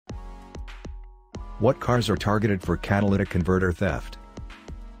What cars are targeted for catalytic converter theft?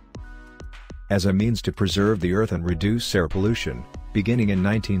 As a means to preserve the earth and reduce air pollution, beginning in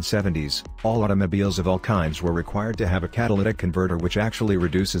 1970s, all automobiles of all kinds were required to have a catalytic converter which actually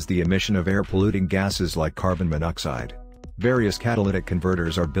reduces the emission of air-polluting gases like carbon monoxide. Various catalytic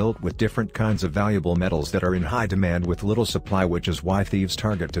converters are built with different kinds of valuable metals that are in high demand with little supply, which is why thieves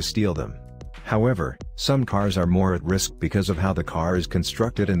target to steal them. However, some cars are more at risk because of how the car is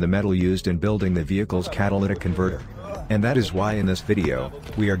constructed and the metal used in building the vehicle's catalytic converter. And that is why in this video,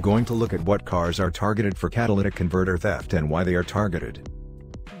 we are going to look at what cars are targeted for catalytic converter theft and why they are targeted.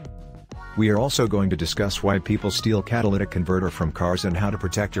 We are also going to discuss why people steal catalytic converter from cars and how to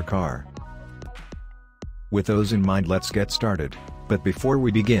protect your car. With those in mind, let's get started, but before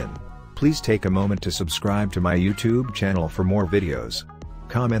we begin, please take a moment to subscribe to my YouTube channel for more videos.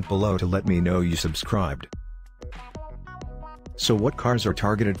 Comment below to let me know you subscribed. So what cars are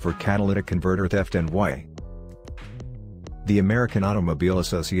targeted for catalytic converter theft and why? The American Automobile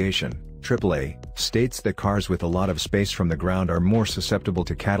Association, AAA, states that cars with a lot of space from the ground are more susceptible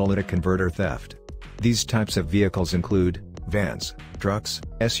to catalytic converter theft. These types of vehicles include vans, trucks,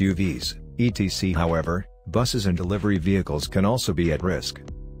 SUVs, etc. However, buses and delivery vehicles can also be at risk.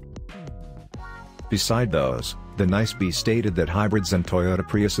 Beside those, the NICE stated that hybrids and Toyota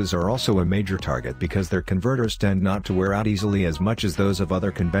Priuses are also a major target because their converters tend not to wear out easily as much as those of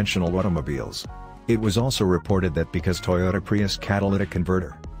other conventional automobiles. It was also reported that because Toyota Prius catalytic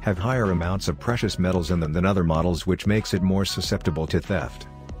converter have higher amounts of precious metals in them than other models, which makes it more susceptible to theft.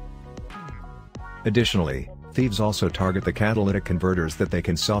 Additionally, thieves also target the catalytic converters that they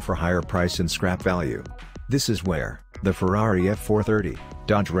can sell for higher price and scrap value. This is where the Ferrari F430,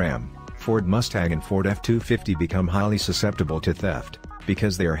 Dodge Ram, Ford Mustang and Ford F-250 become highly susceptible to theft,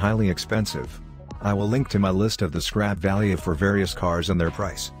 because they are highly expensive. I will link to my list of the scrap value for various cars and their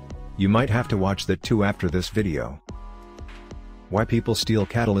price. You might have to watch that too after this video. Why people steal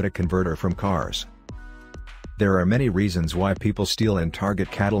catalytic converter from cars? There are many reasons why people steal and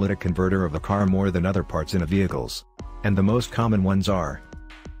target catalytic converter of a car more than other parts in a vehicles. And the most common ones are: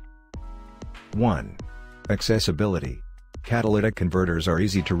 1. Accessibility. Catalytic converters are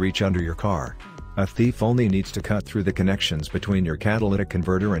easy to reach under your car. A thief only needs to cut through the connections between your catalytic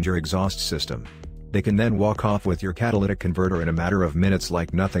converter and your exhaust system. They can then walk off with your catalytic converter in a matter of minutes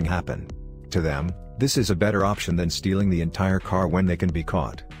like nothing happened. To them, this is a better option than stealing the entire car when they can be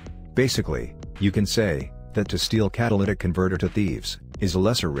caught. Basically, you can say that to steal catalytic converter to thieves is a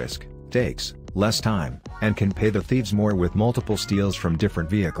lesser risk, takes less time, and can pay the thieves more with multiple steals from different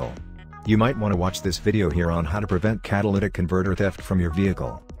vehicle. You might want to watch this video here on how to prevent catalytic converter theft from your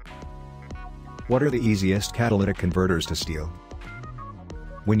vehicle. What are the easiest catalytic converters to steal?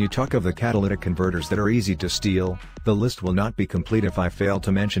 When you talk of the catalytic converters that are easy to steal, the list will not be complete if I fail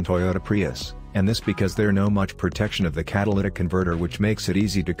to mention Toyota Prius, and this because there no much protection of the catalytic converter, which makes it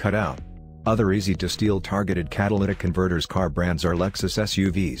easy to cut out. Other easy to steal targeted catalytic converters car brands are Lexus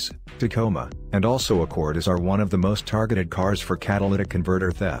SUVs, Tacoma, and also Accord are one of the most targeted cars for catalytic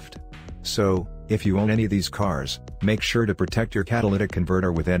converter theft. So, if you own any of these cars, make sure to protect your catalytic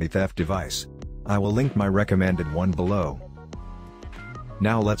converter with anti-theft device. I will link my recommended one below.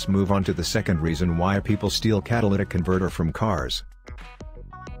 Now let's move on to the second reason why people steal catalytic converter from cars.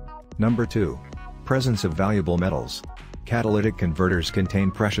 Number 2. Presence of valuable metals. Catalytic converters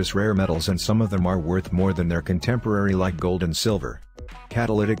contain precious rare metals, and some of them are worth more than their contemporary like gold and silver.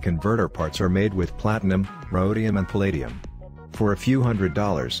 Catalytic converter parts are made with platinum, rhodium and palladium. For a few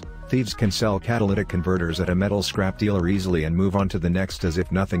 $100s, thieves can sell catalytic converters at a metal scrap dealer easily and move on to the next as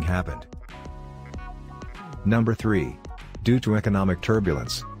if nothing happened. Number 3. Due to economic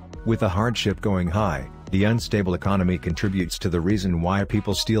turbulence. With the hardship going high, the unstable economy contributes to the reason why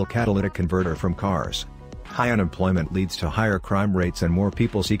people steal catalytic converter from cars. High unemployment leads to higher crime rates and more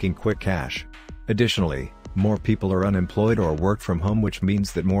people seeking quick cash. Additionally, more people are unemployed or work from home, which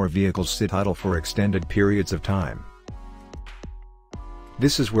means that more vehicles sit idle for extended periods of time.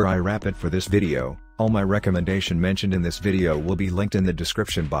 This is where I wrap it for this video. All my recommendation mentioned in this video will be linked in the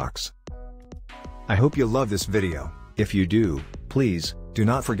description box. I hope you love this video. If you do, please, do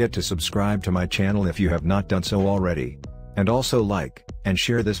not forget to subscribe to my channel if you have not done so already. And also like and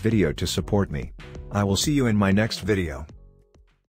share this video to support me. I will see you in my next video.